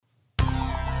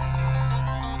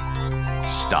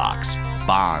Stocks,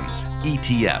 bonds,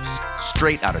 ETFs,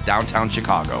 straight out of downtown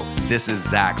Chicago. This is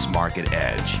Zacks Market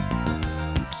Edge.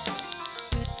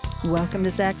 Welcome to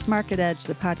Zacks Market Edge,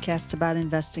 the podcast about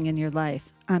investing in your life.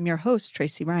 I'm your host,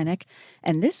 Tracy Reinick,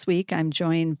 and this week I'm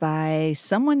joined by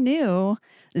someone new,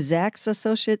 Zacks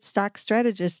Associate Stock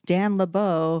Strategist, Dan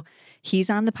LeBeau. He's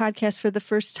on the podcast for the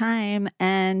first time,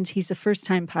 and he's a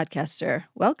first-time podcaster.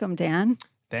 Welcome, Dan.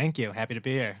 Thank you. Happy to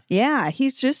be here. Yeah,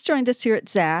 he's just joined us here at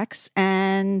Zacks,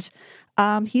 and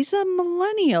he's a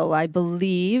millennial, I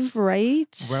believe,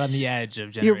 right? We're on the edge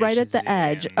of Generation You're right at the Z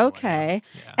edge. and Okay.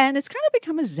 yeah. And it's kind of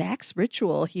become a Zacks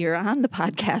ritual here on the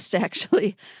podcast,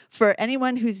 actually, for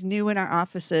anyone who's new in our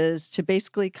offices to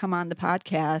basically come on the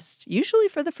podcast, usually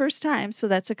for the first time. So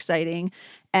that's exciting.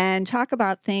 And talk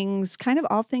about things, kind of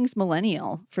all things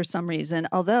millennial for some reason.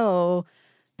 Although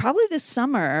probably this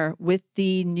summer with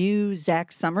the new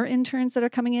Zacks summer interns that are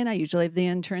coming in, I usually have the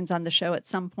interns on the show at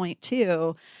some point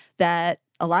too, that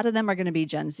a lot of them are going to be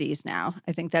Gen Zs now.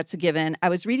 I think that's a given. I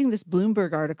was reading this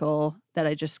Bloomberg article that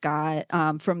I just got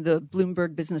from the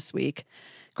Bloomberg Business Week,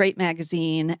 great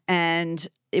magazine, and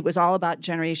it was all about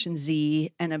Generation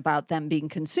Z and about them being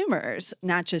consumers,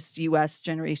 not just U.S.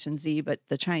 Generation Z, but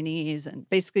the Chinese and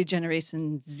basically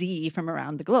Generation Z from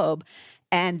around the globe.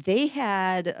 And they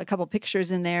had a couple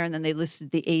pictures in there, and then they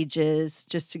listed the ages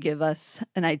just to give us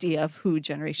an idea of who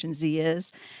Generation Z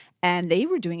is. And they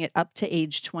were doing it up to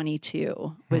age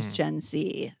 22 was Gen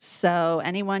Z. So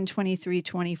anyone 23,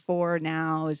 24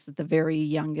 now is the very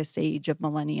youngest age of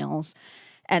millennials.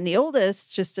 And the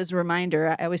oldest, just as a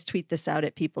reminder, I always tweet this out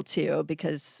at people too,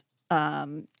 because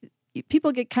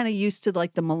people get kind of used to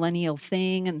like the millennial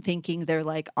thing and thinking they're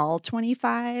like all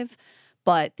 25.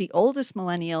 But the oldest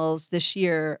millennials this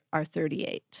year are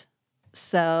 38.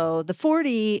 So the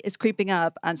 40 is creeping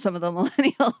up on some of the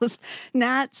millennials,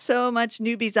 not so much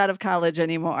newbies out of college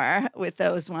anymore with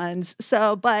those ones.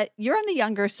 So, but you're on the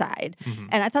younger side.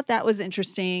 And I thought that was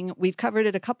interesting. We've covered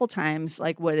it a couple times,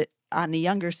 like on the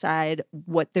younger side,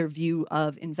 what their view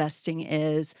of investing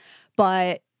is.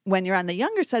 But when you're on the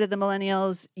younger side of the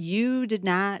millennials, you did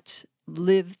not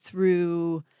live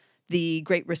through the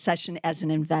Great Recession as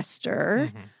an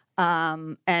investor.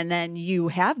 And then you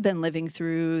have been living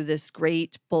through this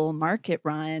great bull market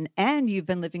run, and you've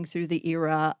been living through the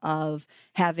era of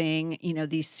having,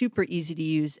 these super easy to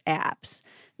use apps.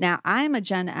 Now, I'm a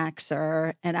Gen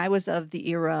Xer, and I was of the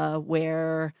era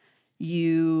where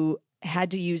you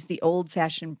had to use the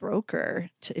old-fashioned broker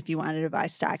if you wanted to buy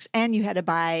stocks, and you had to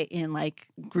buy in like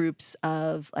groups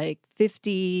of like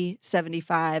 50,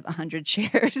 75, 100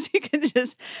 shares. You could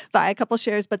just buy a couple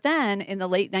shares. But then in the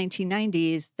late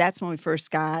 1990s, that's when we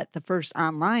first got the first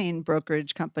online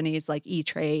brokerage companies like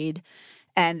E-Trade.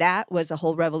 And that was a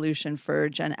whole revolution for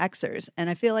Gen Xers. And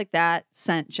I feel like that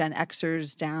sent Gen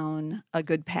Xers down a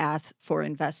good path for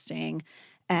investing.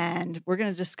 And we're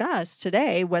going to discuss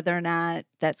today whether or not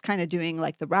that's kind of doing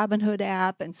like the Robinhood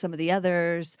app and some of the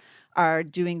others are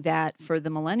doing that for the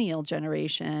millennial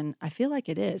generation. I feel like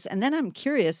it is. And then I'm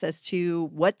curious as to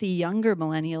what the younger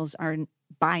millennials are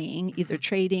buying, either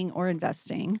trading or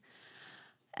investing,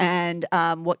 and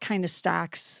what kind of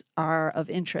stocks are of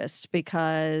interest,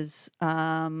 because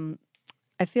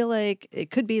I feel like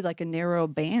it could be like a narrow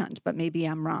band, but maybe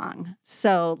I'm wrong.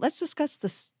 So let's discuss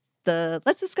this.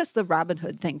 Let's discuss the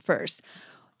Robinhood thing first.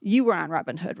 You were on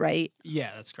Robinhood, right?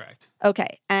 Yeah, that's correct.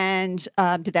 Okay. And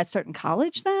did that start in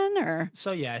college then, or?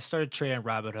 So yeah, I started trading on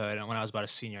Robinhood when I was about a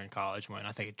senior in college, when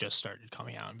I think it just started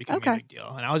coming out and becoming a big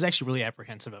deal. And I was actually really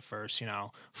apprehensive at first,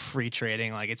 free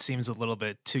trading, like it seems a little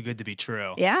bit too good to be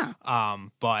true. Yeah.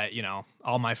 But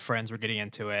all my friends were getting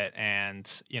into it,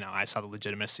 and I saw the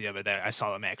legitimacy of it. I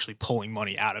saw them actually pulling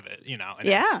money out of it,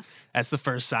 and that's the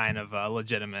first sign of a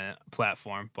legitimate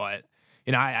platform. But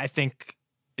I think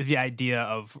the idea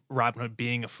of Robinhood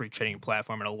being a free trading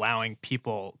platform and allowing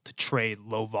people to trade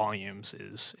low volumes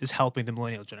is helping the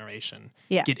millennial generation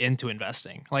get into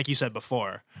investing. Like you said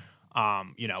before,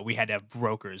 we had to have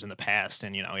brokers in the past,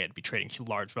 and we had to be trading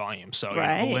large volumes. So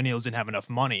millennials didn't have enough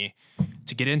money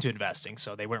to get into investing,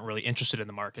 so they weren't really interested in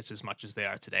the markets as much as they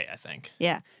are today, I think.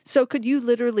 Yeah. So could you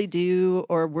literally do,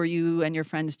 or were you and your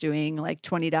friends doing like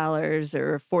 $20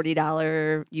 or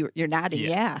 $40? You're nodding.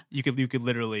 Yeah. You could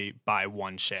literally buy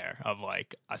one share of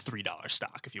like a $3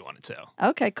 stock if you wanted to.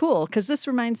 Okay, cool. Because this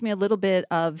reminds me a little bit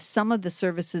of some of the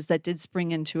services that did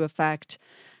spring into effect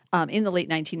in the late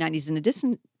 1990s. In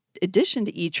addition addition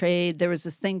to E-Trade, there was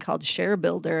this thing called Share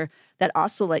Builder that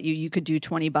also let you could do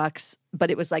 $20,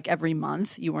 but it was like every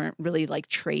month. You weren't really like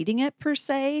trading it per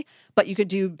se, but you could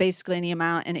do basically any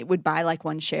amount and it would buy like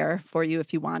one share for you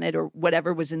if you wanted, or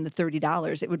whatever was in the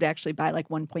 $30. It would actually buy like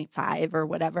 1.5 or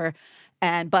whatever.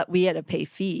 But we had to pay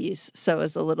fees. So it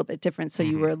was a little bit different. So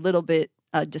you were a little bit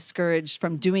discouraged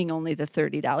from doing only the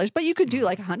 $30, but you could do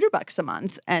like $100 a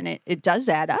month, and it does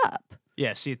add up.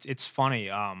 Yeah, see, it's funny.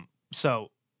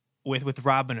 So with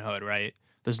Robinhood, right?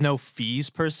 There's no fees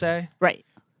per se, Right.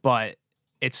 but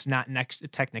it's not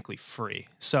technically free.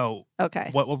 So Okay.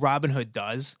 what Robinhood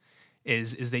does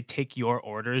is they take your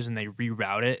orders and they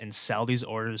reroute it and sell these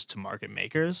orders to market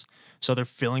makers. So they're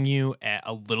filling you at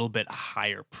a little bit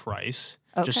higher price,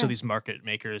 just so Okay. these market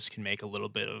makers can make a little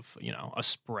bit of, a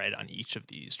spread on each of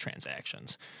these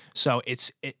transactions. So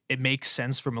it makes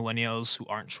sense for millennials who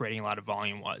aren't trading a lot of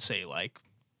volume, say like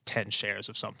 10 shares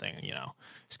of something,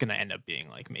 it's going to end up being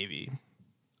like maybe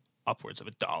upwards of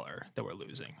 $1 that we're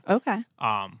losing. Okay.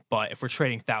 But if we're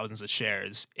trading thousands of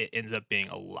shares, it ends up being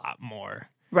a lot more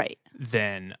Right.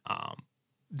 than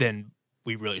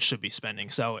we really should be spending.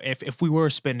 So if we were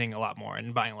spending a lot more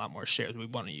and buying a lot more shares, we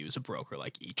want to use a broker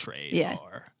like E-Trade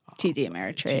or TD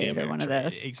Ameritrade or one of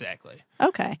those. Exactly.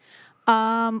 Okay.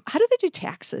 How do they do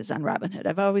taxes on Robinhood?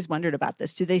 I've always wondered about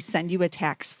this. Do they send you a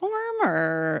tax form,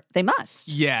 or they must?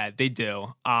 Yeah, they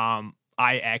do.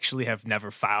 I actually have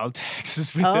never filed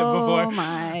taxes with them before. Oh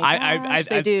my gosh,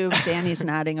 they do. Danny's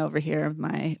nodding over here,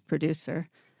 my producer.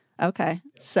 Okay,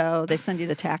 so they send you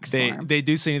the tax form. They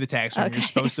do send you the tax form. Okay. You're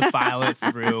supposed to file it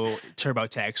through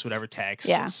TurboTax, whatever tax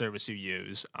Yeah. service you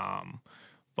use.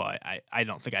 But I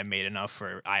don't think I made enough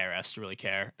for IRS to really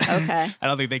care. Okay. I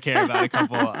don't think they care about a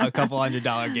couple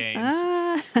 $100 gains.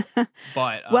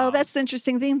 But well, that's the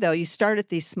interesting thing, though. You start at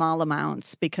these small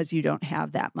amounts because you don't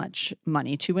have that much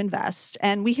money to invest.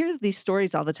 And we hear these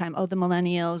stories all the time. Oh, the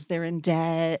millennials, they're in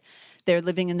debt. They're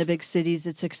living in the big cities.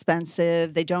 It's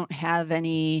expensive. They don't have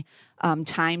any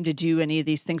time to do any of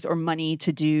these things, or money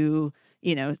to do,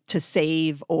 to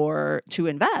save or to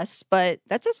invest. But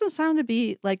that doesn't sound to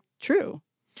be like true.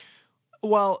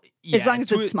 Well, yeah, as long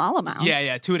as it's small amounts.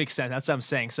 Yeah, to an extent. That's what I'm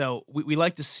saying. So we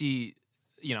like to see,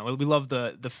 we love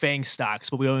the FANG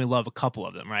stocks, but we only love a couple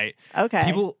of them, right? Okay.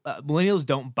 People, millennials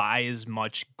don't buy as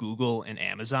much Google and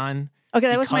Amazon. Okay,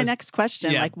 that was my next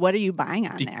question. Yeah, like, what are you buying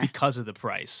on there? Because of the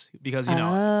price. Because,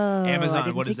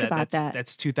 Amazon, what is that?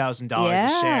 That's $2,000 a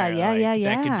share. Yeah.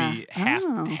 That could be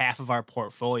half of our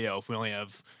portfolio if we only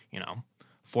have,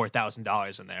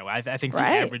 $4,000 in there. I think the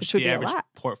average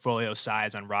portfolio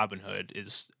size on Robinhood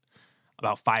is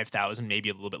about 5,000, maybe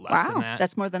a little bit less than that.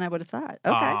 That's more than I would have thought.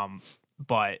 Okay.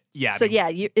 But yeah. So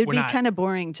it'd be kind of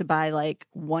boring to buy like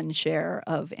one share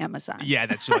of Amazon. Yeah,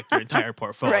 that's like your entire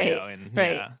portfolio.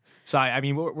 Right. Yeah. So I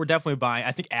mean, we're definitely buying.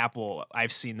 I think Apple,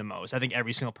 I've seen the most. I think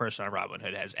every single person on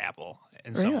Robinhood has Apple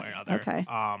in some way or another. Okay.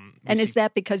 And is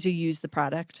that because you use the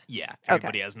product? Yeah.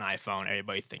 Everybody has an iPhone.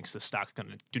 Everybody thinks the stock's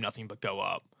going to do nothing but go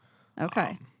up.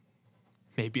 Okay.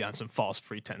 Maybe on some false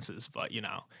pretenses, but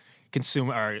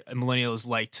millennials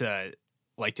like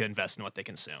to invest in what they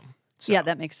consume. So. Yeah,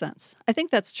 that makes sense. I think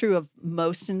that's true of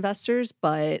most investors,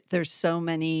 but there's so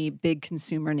many big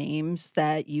consumer names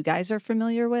that you guys are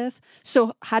familiar with.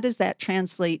 So how does that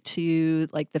translate to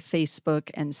like the Facebook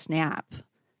and Snap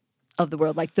of the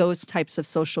world, like those types of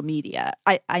social media?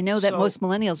 I know that most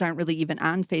millennials aren't really even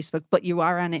on Facebook, but you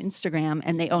are on Instagram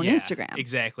and they own Instagram.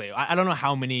 Exactly. I don't know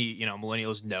how many,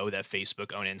 millennials know that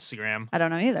Facebook own Instagram. I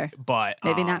don't know either. But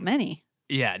maybe not many.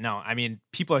 Yeah, no. I mean,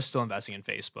 people are still investing in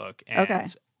Facebook.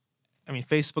 And I mean,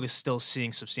 Facebook is still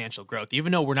seeing substantial growth,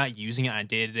 even though we're not using it on a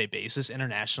day-to-day basis.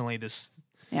 Internationally, this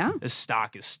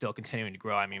stock is still continuing to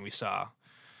grow. I mean, we saw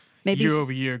year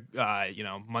over year,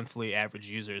 monthly average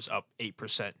users up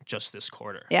 8% just this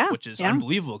quarter, which is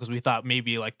unbelievable because we thought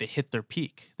maybe like they hit their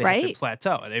peak, they hit their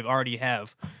plateau. They already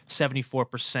have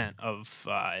 74% of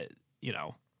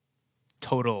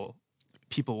total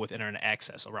people with internet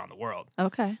access around the world.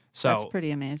 Okay. So that's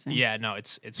pretty amazing. Yeah, no,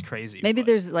 it's crazy. Maybe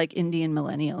there's like Indian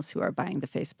millennials who are buying the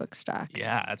Facebook stock.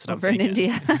 Yeah, that's what over I'm thinking.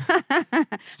 in India. I'm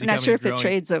not sure if it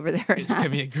trades over there or it's going to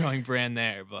be a growing brand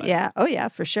there. But yeah. Oh, yeah,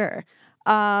 for sure.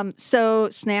 So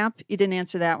Snap, you didn't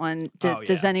answer that one.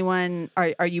 Does anyone,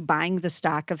 are you buying the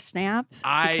stock of Snap?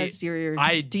 Because do you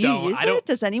use it?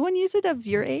 Does anyone use it of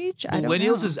your age?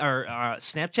 Millennials are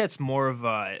Snapchat's more of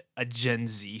a Gen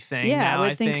Z thing. Yeah, now, I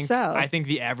would think so. I think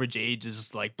the average age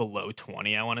is like below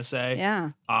 20, I want to say. Yeah.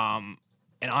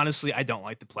 And honestly, I don't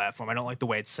like the platform. I don't like the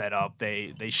way it's set up.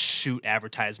 They shoot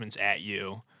advertisements at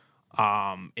you.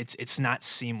 It's not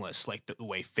seamless like the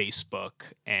way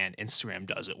Facebook and Instagram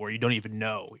does it, where you don't even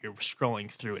know you're scrolling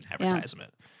through an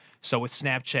advertisement. Yeah. So with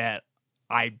Snapchat,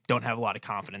 I don't have a lot of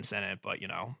confidence in it, but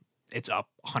it's up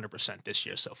 100% this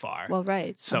year so far. Well,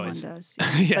 right. Someone does.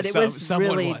 Yeah. Yeah, but it was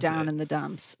really down in the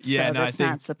dumps. Yeah, so that's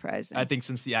not surprising. I think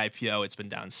since the IPO, it's been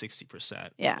down 60%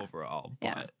 overall.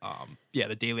 But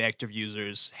the daily active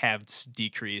users have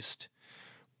decreased,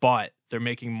 but they're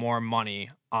making more money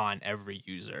on every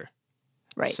user.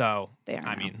 Right. So, they are.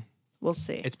 I mean, we'll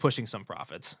see. It's pushing some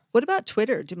profits. What about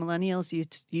Twitter? Do millennials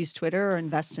use Twitter or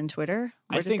invest in Twitter?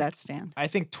 Where does that stand? I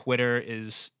think Twitter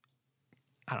is,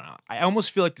 I don't know. I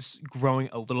almost feel like it's growing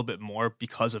a little bit more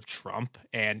because of Trump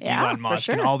and Elon Musk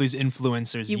and all these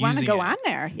influencers using it. You want to go on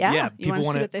there. Yeah. You want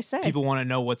to see what they say. People want to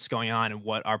know what's going on and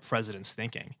what our president's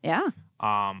thinking. Yeah.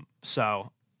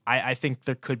 So I think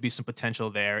there could be some potential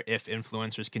there if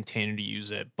influencers continue to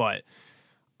use it. But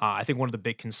I think one of the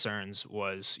big concerns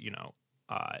was,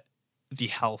 the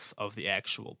health of the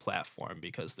actual platform,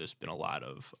 because there's been a lot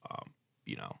of,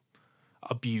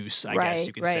 abuse, I guess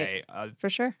you could say. For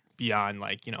sure. Beyond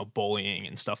bullying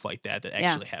and stuff like that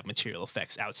actually have material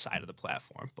effects outside of the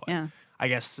platform. But I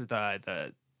guess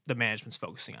the management's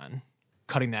focusing on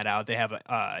cutting that out. They have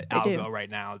a algo right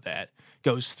now that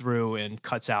goes through and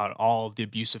cuts out all of the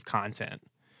abusive content.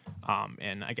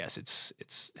 And I guess it's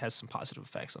has some positive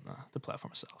effects on the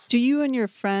platform itself. Do you and your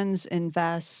friends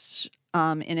invest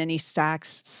in any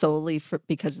stocks solely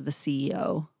because of the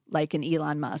CEO, like an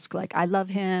Elon Musk? Like, I love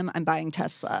him, I'm buying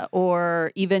Tesla,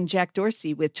 or even Jack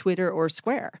Dorsey with Twitter or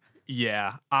Square?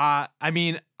 Yeah. I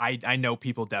mean, I know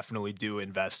people definitely do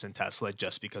invest in Tesla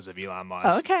just because of Elon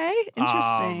Musk. Okay,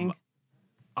 interesting.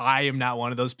 I am not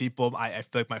one of those people. I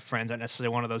feel like my friends aren't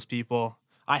necessarily one of those people.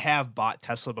 I have bought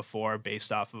Tesla before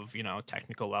based off of,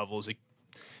 technical levels.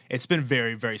 It's been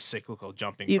very, very cyclical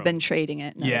jumping. You've been trading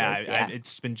it.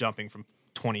 It's been jumping from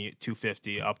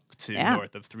 250 up to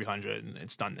north of 300. And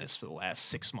it's done this for the last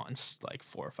 6 months, like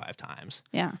 4 or 5 times.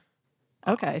 Yeah.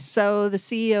 Okay. So the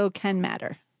CEO can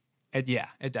matter. It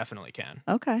definitely can.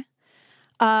 Okay.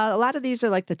 A lot of these are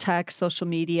like the tech, social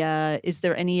media. Is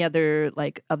there any other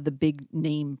of the big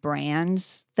name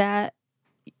brands that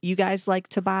you guys like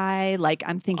to buy? Like,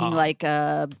 I'm thinking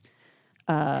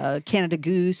Canada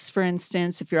Goose, for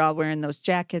instance, if you're all wearing those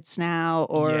jackets now,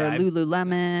 or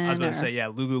Lululemon. I was going to say,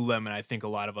 Lululemon, I think a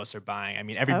lot of us are buying. I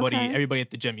mean, everybody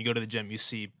at the gym, you go to the gym, you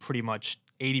see pretty much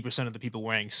 80% of the people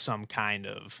wearing some kind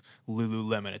of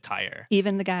Lululemon attire.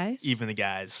 Even the guys? Even the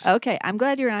guys. Okay, I'm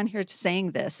glad you're on here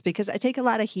saying this, because I take a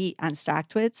lot of heat on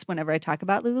StockTwits whenever I talk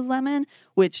about Lululemon,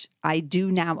 which I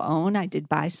do now own. I did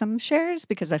buy some shares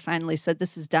because I finally said,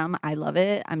 this is dumb. I love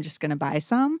it. I'm just going to buy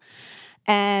some.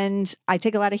 And I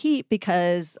take a lot of heat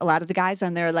because a lot of the guys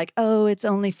on there are like, oh, it's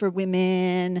only for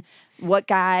women. What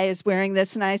guy is wearing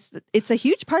this? And it's a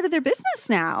huge part of their business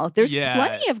now. There's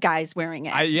plenty of guys wearing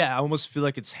it. I almost feel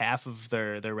like it's half of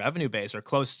their revenue base, or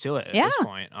close to it at this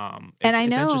point. And I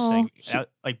know. It's interesting.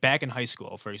 Like back in high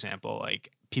school, for example,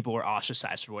 like people were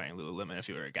ostracized for wearing Lululemon if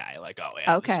you were a guy. Like, oh,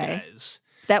 yeah, this guy's...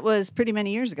 That was pretty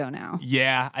many years ago now.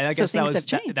 Yeah, I guess that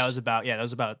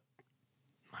was about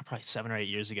probably 7 or 8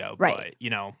 years ago. Right.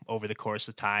 But over the course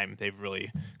of time, they've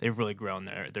really grown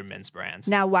their men's brands.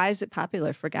 Now, why is it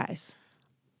popular for guys?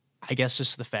 I guess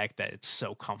just the fact that it's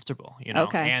so comfortable,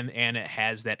 and it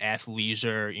has that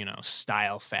athleisure,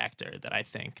 style factor that I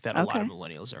think that a lot of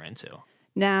millennials are into.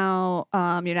 Now,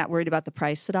 you're not worried about the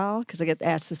price at all? Because I get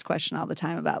asked this question all the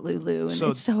time about Lulu, and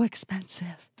it's so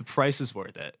expensive. The price is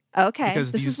worth it. Okay,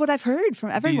 because this is what I've heard from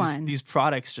everyone. These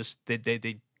products just they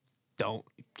don't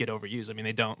get overused. I mean,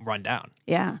 they don't run down.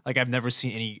 Yeah. Like, I've never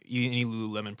seen any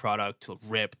Lululemon product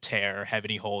rip, tear, have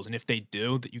any holes, and if they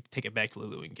do, that you take it back to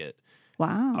Lulu and get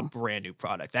a brand new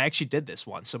product. I actually did this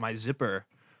once. So my zipper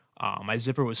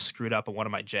was screwed up on one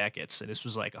of my jackets, and this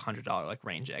was like $100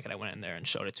 rain jacket. I went in there and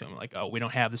showed it to him, like, oh, we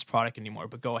don't have this product anymore,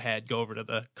 but go over to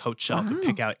the coat shelf and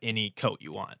pick out any coat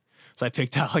you want. So I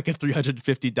picked out like a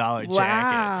 $350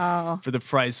 jacket for the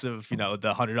price of, the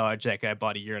 $100 jacket I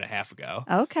bought a year and a half ago.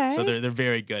 Okay. So they're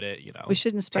very good at, We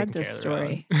shouldn't spread this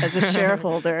story as a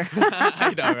shareholder.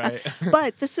 I know, right?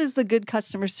 But this is the good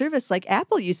customer service. Like,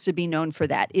 Apple used to be known for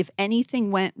that. If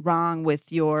anything went wrong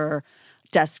with your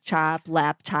desktop,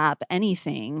 laptop,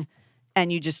 anything,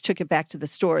 and you just took it back to the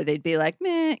store, they'd be like,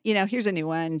 meh, here's a new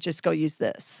one, just go use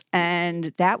this.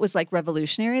 And that was like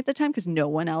revolutionary at the time because no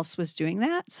one else was doing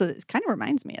that. So it kind of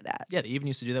reminds me of that. Yeah, they even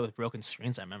used to do that with broken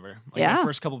screens, I remember. Like Yeah. the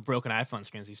first couple of broken iPhone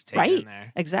screens used to take it in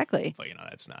there. Exactly. But,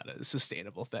 that's not a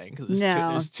sustainable thing because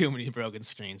there's too many broken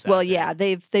screens out Well, there. yeah,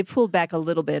 they've pulled back a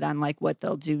little bit on like what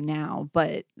they'll do now,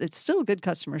 but it's still good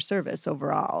customer service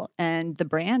overall. And the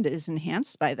brand is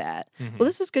enhanced by that. Mm-hmm. Well,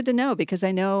 this is good to know because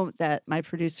I know that my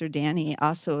producer, Danny,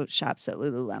 also shops at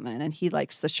Lululemon and he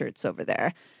likes the shirts over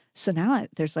there. So now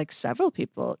there's like several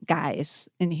guys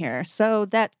in here. So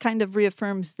that kind of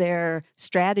reaffirms their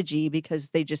strategy because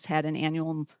they just had an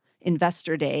annual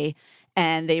investor day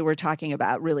and they were talking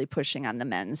about really pushing on the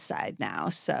men's side now.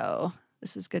 So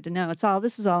this is good to know.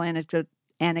 This is all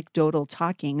anecdotal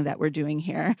talking that we're doing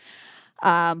here.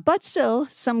 But still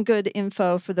some good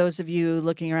info for those of you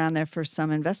looking around there for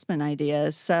some investment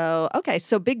ideas. So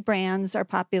big brands are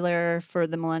popular for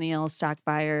the millennial stock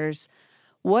buyers.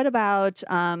 What about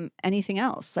anything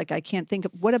else? Like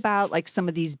what about like some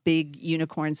of these big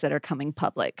unicorns that are coming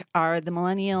public? Are the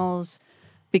millennials,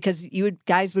 because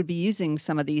guys would be using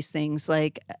some of these things,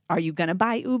 like, are you going to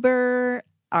buy Uber?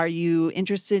 Are you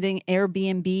interested in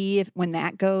Airbnb when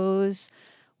that goes?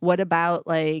 What about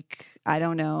like, I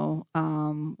don't know,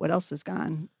 what else is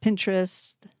gone?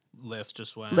 Pinterest. Lyft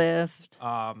just went.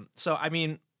 So, I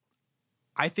mean,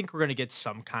 I think we're going to get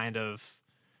some kind of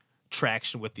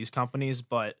traction with these companies,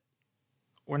 but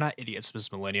we're not idiots as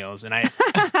millennials. And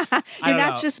You're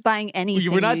not just buying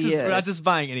anything. We're not just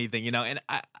buying anything, and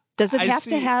does it have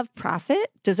to have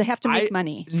profit? Does it have to make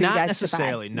money for you guys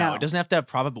necessarily, to buy? No, it doesn't have to have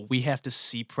profit, but we have to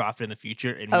see profit in the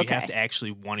future, and we have to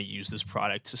actually want to use this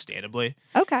product sustainably.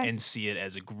 Okay. And see it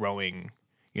as a growing,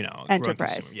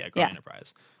 enterprise. Growing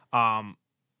enterprise.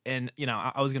 And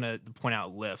I was gonna point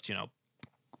out Lyft.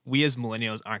 We as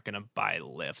millennials aren't gonna buy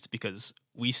Lyft because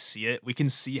we see it. We can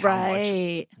see how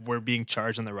much we're being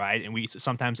charged on the ride, and we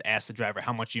sometimes ask the driver,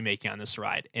 "How much are you making on this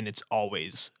ride?" And it's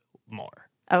always more.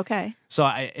 Okay. So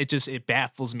it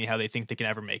baffles me how they think they can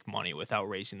ever make money without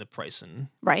raising the price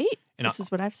This is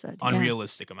what I've said.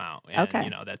 Unrealistic amount.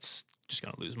 And, that's just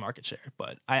going to lose market share.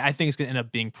 But I think it's going to end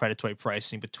up being predatory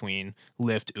pricing between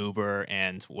Lyft, Uber,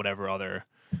 and whatever other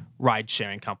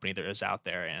ride-sharing company there is out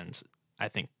there. And I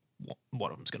think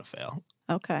one of them is going to fail.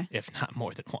 Okay. If not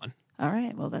more than one. All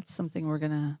right. Well, that's something we're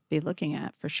going to be looking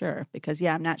at for sure. Because,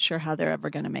 I'm not sure how they're ever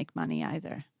going to make money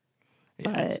either.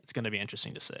 Yeah, it's going to be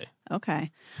interesting to see. Okay.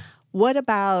 What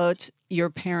about your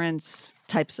parents'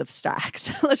 types of stocks?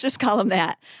 Let's just call them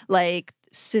that. Like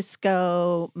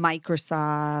Cisco,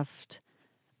 Microsoft,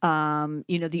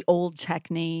 the old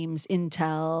tech names,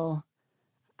 Intel.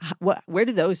 Where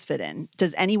do those fit in?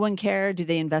 Does anyone care? Do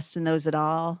they invest in those at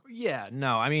all? Yeah,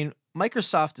 no. I mean,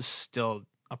 Microsoft is still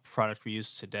a product we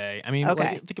use today. I mean,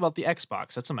 think about the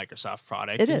Xbox. That's a Microsoft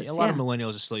product. It is. A lot of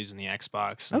millennials are still using the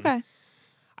Xbox. Okay.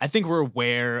 I think we're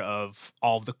aware of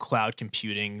all of the cloud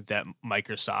computing that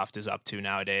Microsoft is up to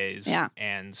nowadays. Yeah.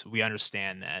 And we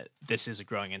understand that this is a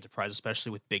growing enterprise,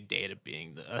 especially with big data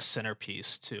being a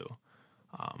centerpiece to,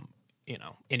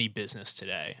 any business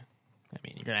today. I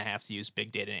mean, you're going to have to use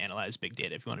big data and analyze big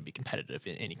data if you want to be competitive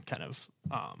in any kind of,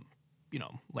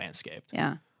 landscape.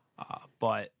 Yeah.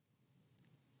 But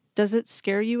does it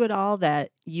scare you at all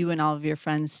that you and all of your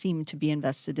friends seem to be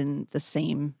invested in the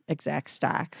same exact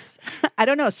stocks? I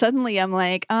don't know. Suddenly I'm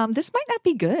like, this might not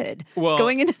be good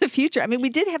going into the future. I mean, we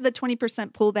did have the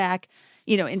 20% pullback,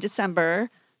 in December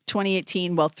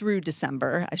 2018, through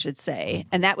December, I should say.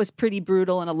 And that was pretty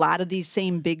brutal. And a lot of these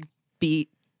same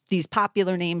these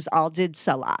popular names all did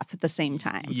sell off at the same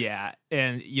time. Yeah.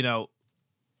 And,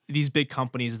 these big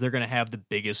companies, they're going to have the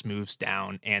biggest moves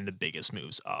down and the biggest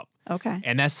moves up. Okay.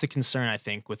 And that's the concern, I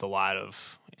think, with a lot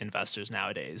of investors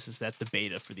nowadays is that the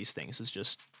beta for these things is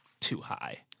just too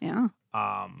high. Yeah.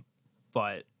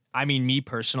 But, I mean, me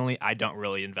personally, I don't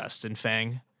really invest in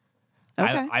FANG.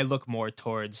 Okay. I look more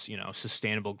towards,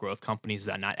 sustainable growth companies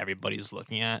that not everybody's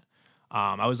looking at.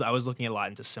 I was looking a lot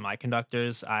into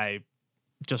semiconductors. I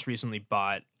just recently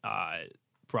bought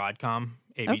Broadcom,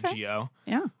 ABGO. Okay.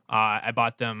 Yeah. I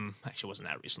bought them, actually it wasn't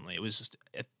that recently. It was just,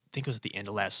 I think it was at the end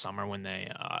of last summer when they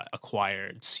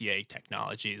acquired CA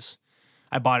Technologies.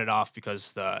 I bought it off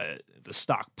because the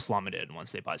stock plummeted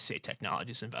once they bought CA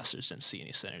Technologies. Investors didn't see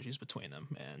any synergies between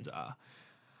them. And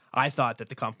I thought that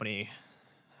the company,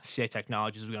 CA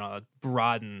Technologies, was going to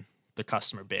broaden the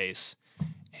customer base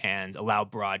and allow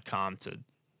Broadcom to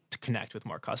connect with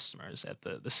more customers at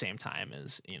the same time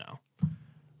as,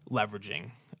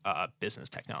 leveraging a business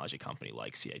technology company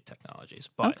like CA Technologies.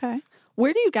 But okay.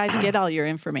 Where do you guys get all your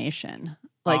information?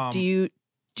 Like, do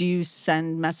do you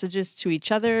send messages to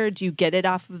each other? Do you get it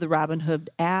off of the Robinhood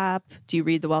app? Do you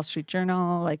read the Wall Street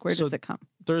Journal? Like, where does it come?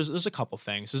 There's a couple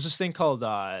things. There's this thing called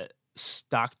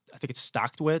I think it's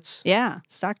StockTwits. Yeah,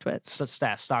 StockTwits.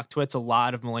 StockTwits. A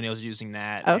lot of millennials are using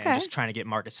that Okay. and just trying to get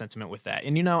market sentiment with that.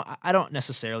 And I don't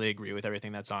necessarily agree with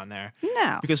everything that's on there.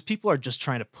 No. Because people are just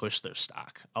trying to push their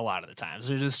stock a lot of the times.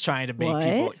 They're just trying to make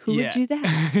people. Who would do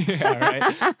that?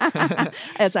 Yeah, right.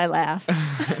 As I laugh.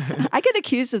 I get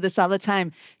accused of this all the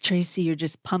time. Tracy, you're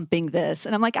just pumping this.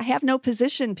 And I'm like, I have no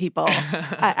position, people.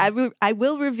 I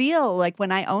will reveal like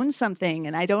when I own something,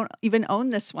 and I don't even own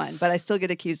this one, but I still get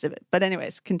accused of it. But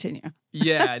anyways, continue.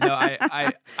 Yeah, no,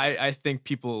 I think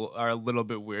people are a little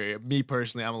bit weary. Me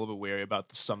personally, I'm a little bit weary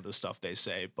about some of the stuff they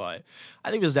say, but I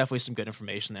think there's definitely some good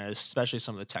information there, especially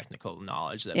some of the technical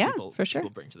knowledge that people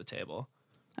bring to the table.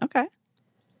 Okay.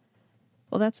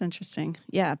 Well, that's interesting.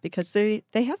 Yeah, because they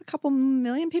have a couple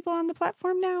million people on the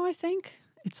platform now, I think.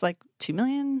 It's like 2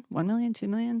 million, 1 million, 2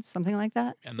 million, something like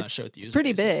that. I'm not sure what the user It's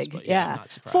pretty base big. Is, yeah. I'm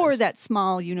not surprised. For that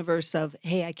small universe of,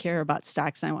 hey, I care about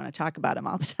stocks and I want to talk about them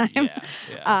all the time.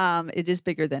 Yeah. It is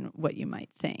bigger than what you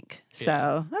might think.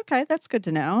 So, okay, that's good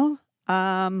to know.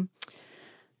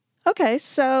 Okay,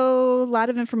 so a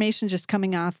lot of information just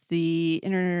coming off the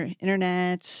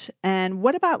internet. And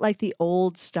what about like the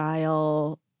old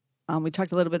style? We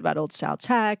talked a little bit about old style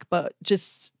tech, but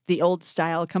just the old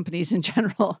style companies in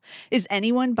general. Is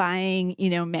anyone buying,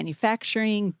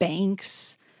 manufacturing,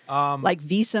 banks, like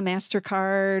Visa,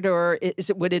 MasterCard, or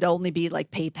would it only be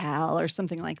like PayPal or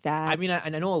something like that? I mean, I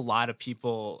know a lot of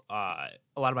people, a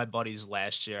lot of my buddies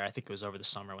last year, I think it was over the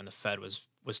summer when the Fed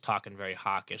was talking very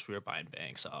hawkish, we were buying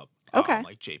banks up. Okay.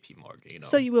 Like JP Morgan,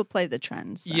 So you will play the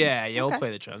trends. Then. Yeah, we'll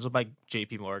play the trends. We'll buy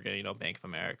JP Morgan, Bank of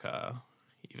America,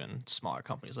 even smaller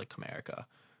companies like Comerica.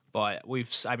 But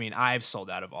I've sold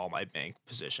out of all my bank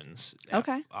positions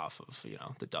off of,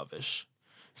 the dovish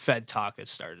Fed talk that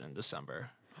started in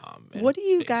December. What do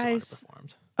you guys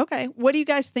what do you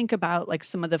guys think about like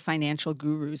some of the financial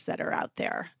gurus that are out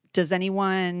there? Does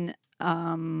anyone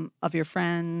of your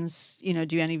friends,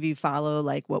 do any of you follow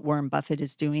like what Warren Buffett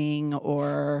is doing,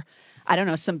 or I don't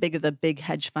know, some of the big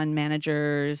hedge fund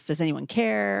managers? Does anyone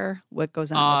care what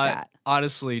goes on with that?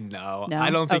 Honestly, no. I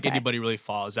don't think anybody really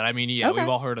follows that. I mean, we've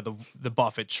all heard of the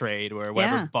Buffett trade where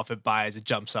whatever Buffett buys, it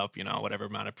jumps up, whatever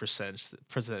amount of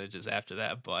percentages after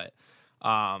that. But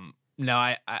no,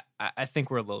 I think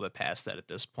we're a little bit past that at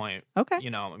this point.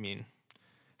 Okay.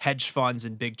 Hedge funds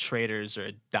and big traders are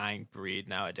a dying breed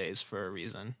nowadays for a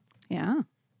reason. Yeah.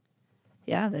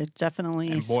 Yeah, they're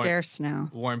definitely scarce now.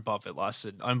 Warren Buffett lost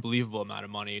an unbelievable amount of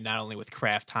money, not only with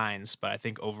Kraft Heinz, but I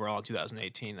think overall in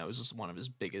 2018, that was just one of his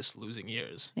biggest losing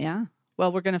years. Yeah.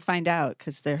 Well, we're going to find out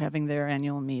because they're having their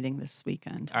annual meeting this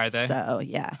weekend. Are they? So,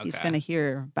 he's going to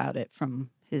hear about it from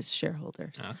his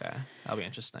shareholders. Okay. That'll be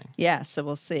interesting. Yeah, so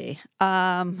we'll see.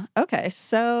 Okay,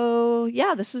 so,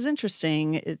 this is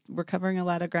interesting. We're covering a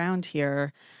lot of ground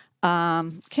here.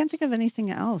 Can't think of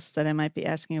anything else that I might be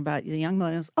asking about the young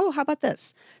millennials. Oh, how about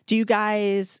this? Do you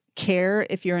guys care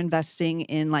if you're investing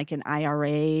in like an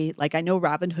IRA? Like I know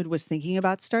Robinhood was thinking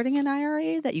about starting an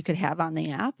IRA that you could have on the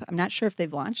app. I'm not sure if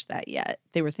they've launched that yet.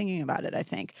 They were thinking about it, I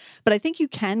think. But I think you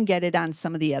can get it on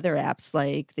some of the other apps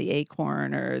like the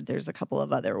Acorn, or there's a couple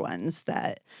of other ones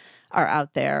that are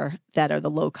out there that are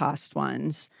the low cost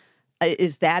ones.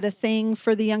 Is that a thing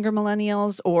for the younger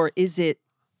millennials, or is it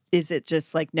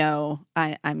just like, no,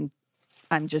 I'm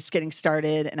just getting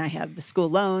started and I have the school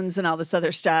loans and all this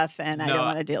other stuff and I don't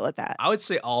want to deal with that? I would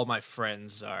say all my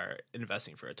friends are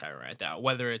investing for retirement right now.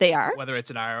 Whether it's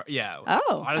an IRA, yeah.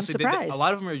 Oh, honestly, I'm surprised. A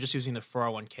lot of them are just using the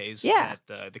 401ks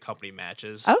that the company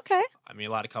matches. Okay. I mean,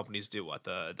 a lot of companies do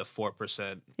the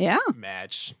 4%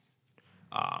 match.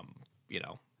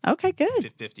 Okay,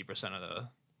 good. 50%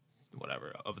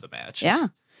 of the match. Yeah.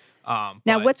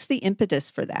 Now, what's the impetus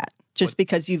for that? Just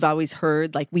because you've always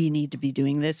heard, like, we need to be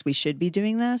doing this, we should be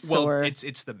doing this? Well, or?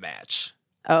 It's the match.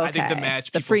 Okay. I think the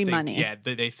match, the free money. Yeah,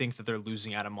 they think that they're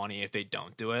losing out of money if they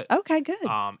don't do it. Okay, good.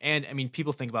 And I mean,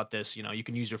 people think about this, you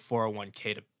can use your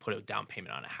 401k to put a down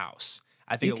payment on a house.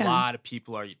 I think a lot of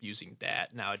people are using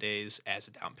that nowadays as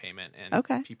a down payment,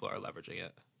 and people are leveraging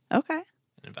it. Okay.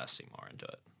 And investing more into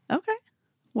it. Okay.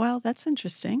 Well, that's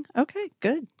interesting. Okay,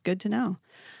 good. Good to know.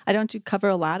 I don't cover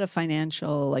a lot of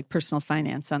financial, like personal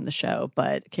finance on the show,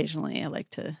 but occasionally I like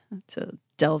to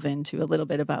delve into a little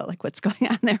bit about like what's going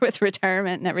on there with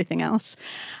retirement and everything else.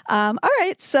 All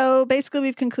right. So basically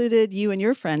we've concluded you and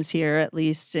your friends here, at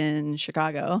least in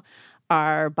Chicago,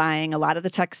 are buying a lot of the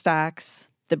tech stocks,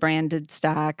 the branded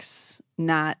stocks,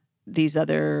 not these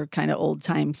other kind of old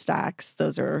time stocks,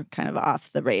 those are kind of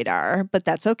off the radar, but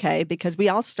that's okay because we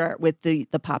all start with the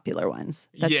popular ones.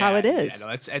 That's how it is. Yeah,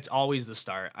 no, it's always the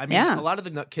start. I mean, a lot of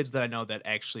the kids that I know that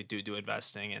actually do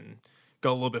investing and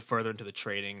go a little bit further into the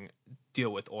trading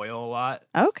deal with oil a lot.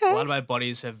 Okay. A lot of my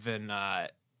buddies have been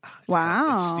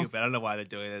it's stupid. I don't know why they're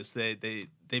doing this.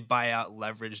 They buy out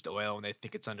leveraged oil when they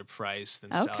think it's underpriced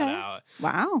and sell it out.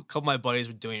 Wow. A couple of my buddies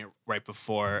were doing it right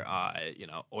before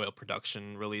oil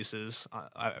production releases.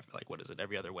 Like what is it,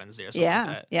 every other Wednesday or something like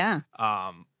that. Yeah.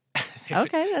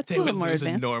 Okay, that's a little more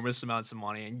advanced. Enormous amounts of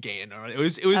money and gain. It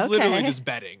was literally just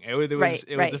betting. It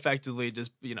was effectively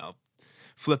just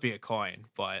flipping a coin.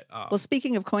 But well,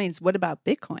 speaking of coins, what about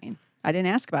Bitcoin? I didn't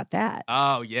ask about that.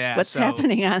 Oh yeah, what's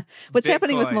happening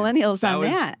with millennials on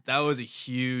that? That was a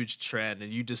huge trend,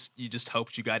 and you just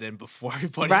hoped you got in before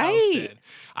everybody else did.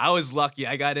 I was lucky.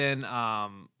 I got in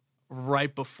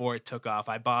right before it took off.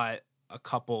 I bought a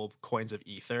couple coins of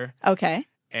Ether. Okay.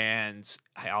 And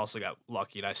I also got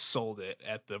lucky and I sold it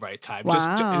at the right time. Wow.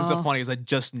 It was so funny because I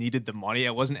just needed the money.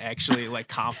 I wasn't actually like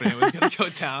confident it was going to go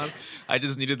down. I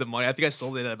just needed the money. I think I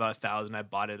sold it at about 1,000. I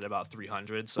bought it at about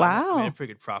 300. So I made a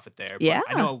pretty good profit there. But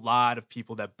I know a lot of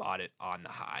people that bought it on the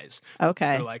highs.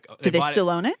 Okay. Do they still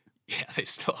own it? Yeah, they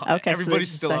still own it. Everybody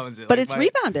still owns it. But it's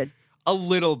rebounded. A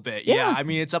little bit, yeah. I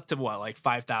mean, it's up to what, like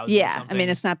 5,000. Yeah, I mean,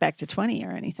 it's not back to 20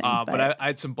 or anything. But I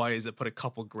had some buddies that put a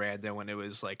couple grand in when it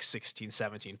was like 16,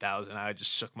 17,000. I just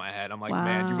shook my head. I'm like,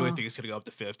 man, you really think it's gonna go up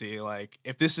to 50? Like,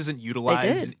 if this isn't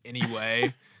utilized in any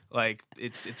way, like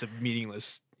it's a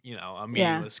meaningless,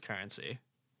 currency.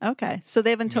 Okay, so they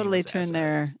haven't totally turned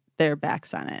their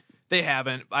backs on it. They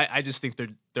haven't. I just think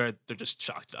they're just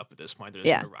chalked up at this point. They're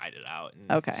just gonna ride it out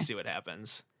and see what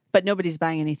happens. But nobody's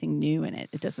buying anything new in it.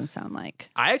 It doesn't sound like.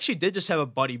 I actually did just have a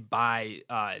buddy buy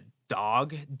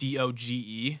Doge,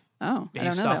 DOGE. Oh,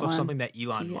 based off of something that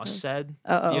Elon Musk said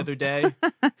the other day.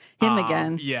 Him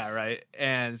again. Yeah, right.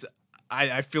 And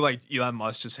I feel like Elon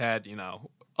Musk just had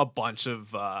a bunch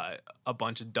of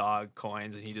dog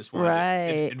coins, and he just wanted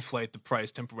to inflate the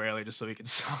price temporarily just so he could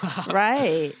sell out.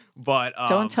 Right. But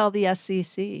don't tell the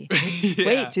SEC.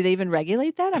 Wait, do they even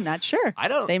regulate that? I'm not sure.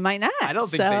 They might not. I don't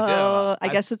think they do. I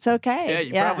guess it's okay. Yeah,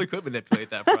 you probably could manipulate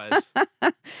that price.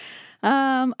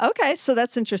 Okay, so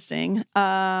that's interesting.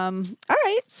 All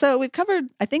right, so we've covered,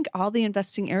 I think, all the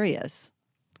investing areas.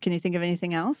 Can you think of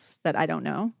anything else that I don't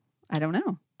know? I don't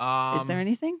know. Is there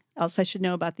anything else I should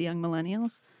know about the young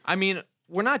millennials? I mean,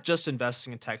 we're not just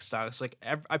investing in tech stocks. Like,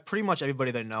 pretty much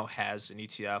everybody that I know has an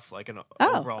ETF, like an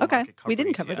overall market cover. We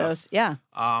didn't cover those. Yeah.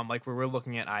 Like we're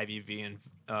looking at IVV and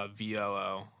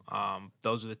VOO.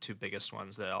 Those are the two biggest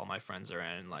ones that all my friends are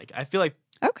in. Like, I feel like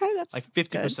that's like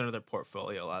 50% of their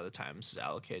portfolio a lot of the times is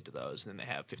allocated to those, and then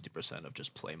they have 50% of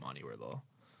just play money where they'll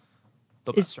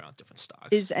mess around with different stocks.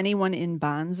 Is anyone in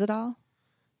bonds at all?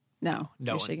 No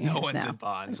one's in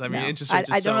bonds. I mean, interest rates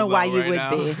are I don't know why you would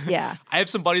be. Yeah. I have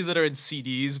some buddies that are in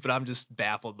CDs, but I'm just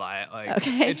baffled by it. Like,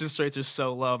 interest rates are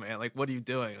so low, man. Like, what are you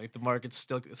doing? Like, the market's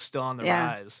still on the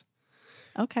rise.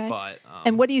 Okay. But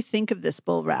and what do you think of this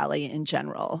bull rally in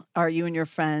general? Are you and your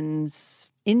friends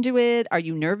into it? Are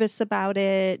you nervous about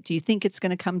it? Do you think it's going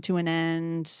to come to an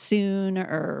end soon,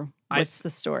 or what's the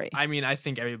story? I mean, I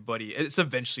think it's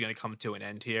eventually going to come to an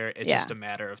end here. It's just a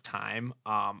matter of time.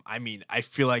 I mean, I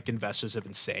feel like investors have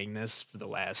been saying this for the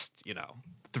last,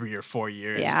 3 or 4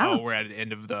 years. Yeah. Oh, we're at the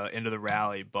end of the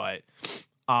rally. But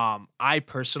I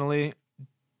personally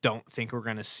don't think we're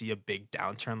going to see a big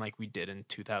downturn like we did in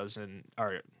 2000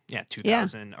 or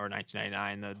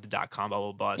 1999, the dot-com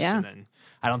bubble bust. Yeah. And then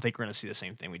I don't think we're going to see the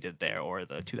same thing we did there or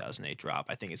the 2008 drop.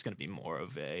 I think it's going to be more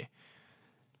of a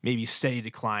maybe steady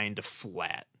decline to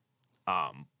flat,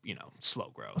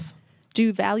 slow growth.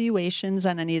 Do valuations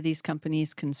on any of these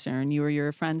companies concern you or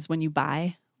your friends when you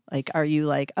buy? Like, are you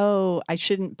like, oh, I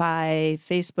shouldn't buy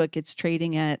Facebook, it's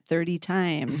trading at 30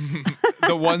 times?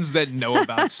 The ones that know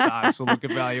about stocks will look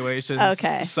at valuations.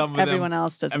 Okay. Everyone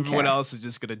else doesn't care. Everyone else is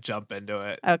just going to jump into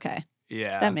it. Okay.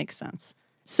 Yeah. That makes sense.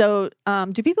 So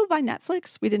do people buy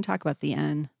Netflix? We didn't talk about the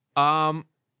N.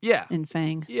 Yeah. In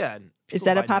FANG. Yeah. Is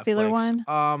that a popular Netflix.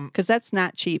 one? Because that's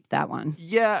not cheap, that one.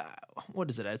 Yeah. What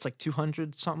is it? It's like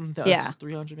 200 something? Yeah.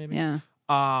 300 maybe? Yeah.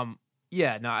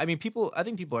 Yeah, no, I mean, I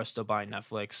think people are still buying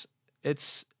Netflix.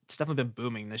 It's definitely been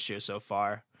booming this year so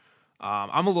far.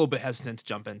 I'm a little bit hesitant to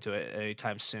jump into it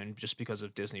anytime soon just because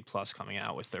of Disney Plus coming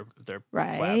out with their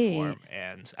platform.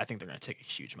 And I think they're going to take a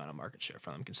huge amount of market share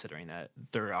from them, considering that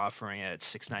they're offering it at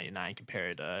 $6.99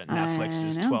 compared to Netflix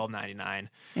is $12.99.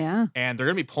 Yeah. And they're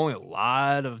going to be pulling a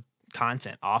lot of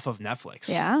content off of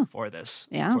Netflix for this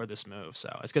move.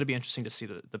 So it's going to be interesting to see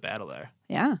the battle there.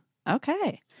 Yeah.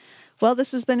 Okay. Well,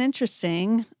 this has been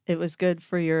interesting. It was good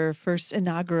for your first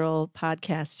inaugural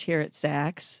podcast here at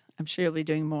Zacks. I'm sure you'll be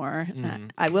doing more.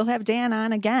 I will have Dan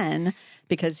on again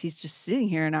because he's just sitting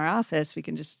here in our office. We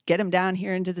can just get him down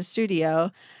here into the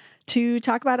studio to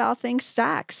talk about all things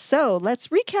stocks. So let's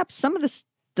recap some of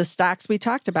the stocks we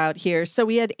talked about here. So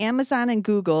we had Amazon and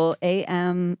Google,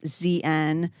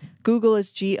 AMZN. Google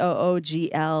is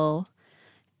GOOGL.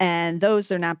 And those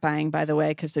they're not buying, by the way,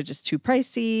 because they're just too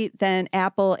pricey. Then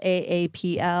Apple,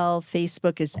 AAPL.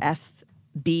 Facebook is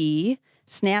FB.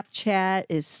 Snapchat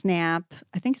is Snap.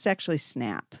 I think it's actually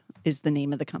Snap is the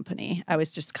name of the company. I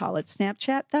always just call it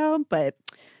Snapchat, though. But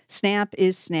Snap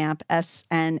is Snap,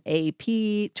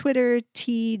 SNAP. Twitter,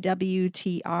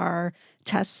 TWTR.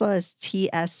 Tesla is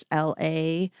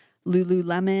TSLA.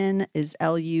 Lululemon is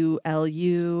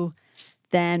LULU.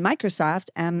 Then Microsoft,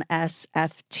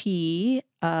 MSFT.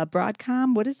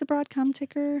 Broadcom, what is the Broadcom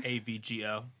ticker?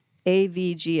 AVGO.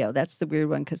 AVGO. That's the weird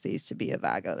one because they used to be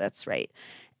Avago. That's right.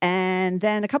 And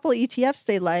then a couple of ETFs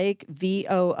they like,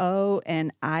 VOO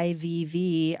and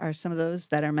IVV are some of those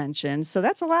that are mentioned. So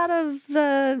that's a lot of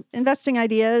investing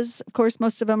ideas. Of course,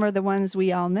 most of them are the ones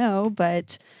we all know,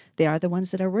 but they are the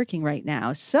ones that are working right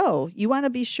now. So you want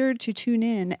to be sure to tune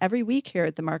in every week here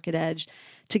at the Market Edge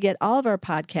to get all of our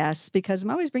podcasts, because I'm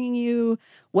always bringing you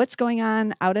what's going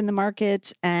on out in the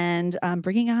market and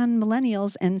bringing on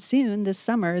millennials. And soon this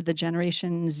summer, the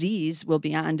Generation Zs will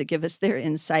be on to give us their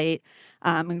insight.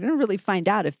 I'm going to really find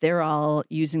out if they're all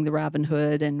using the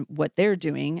Robinhood and what they're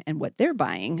doing and what they're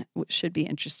buying, which should be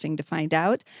interesting to find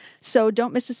out. So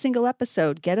don't miss a single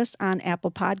episode. Get us on Apple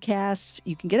Podcasts.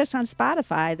 You can get us on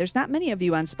Spotify. There's not many of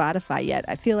you on Spotify yet.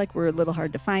 I feel like we're a little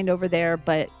hard to find over there,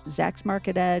 but Zacks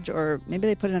Market Edge, or maybe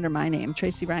they put it under my name,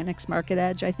 Tracy Reineck's Market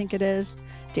Edge, I think it is.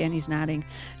 Danny's nodding.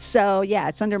 So yeah,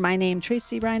 it's under my name,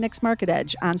 Tracy Reineck's Market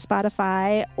Edge on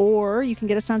Spotify, or you can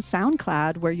get us on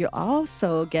SoundCloud, where you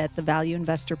also get the Value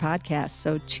Investor podcast.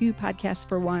 So 2 podcasts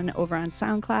for 1 over on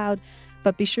SoundCloud,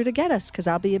 but be sure to get us because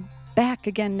I'll be back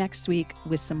again next week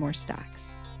with some more stocks.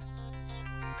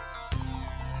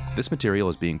 This material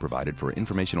is being provided for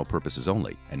informational purposes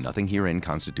only, and nothing herein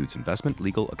constitutes investment,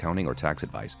 legal, accounting, or tax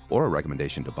advice, or a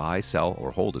recommendation to buy, sell,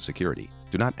 or hold a security.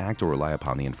 Do not act or rely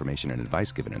upon the information and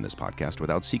advice given in this podcast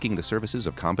without seeking the services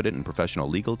of competent and professional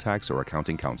legal, tax, or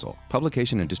accounting counsel.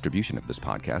 Publication and distribution of this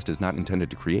podcast is not intended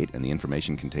to create, and the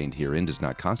information contained herein does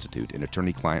not constitute an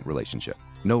attorney-client relationship.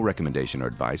 No recommendation or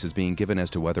advice is being given as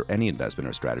to whether any investment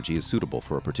or strategy is suitable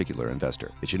for a particular investor.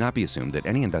 It should not be assumed that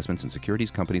any investments in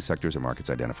securities, companies, sectors, or markets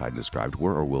identified and described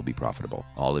were or will be profitable.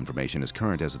 All information is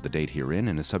current as of the date herein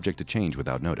and is subject to change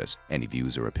without notice. Any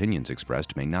views or opinions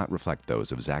expressed may not reflect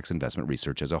those of Zacks Investment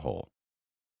Research as a whole.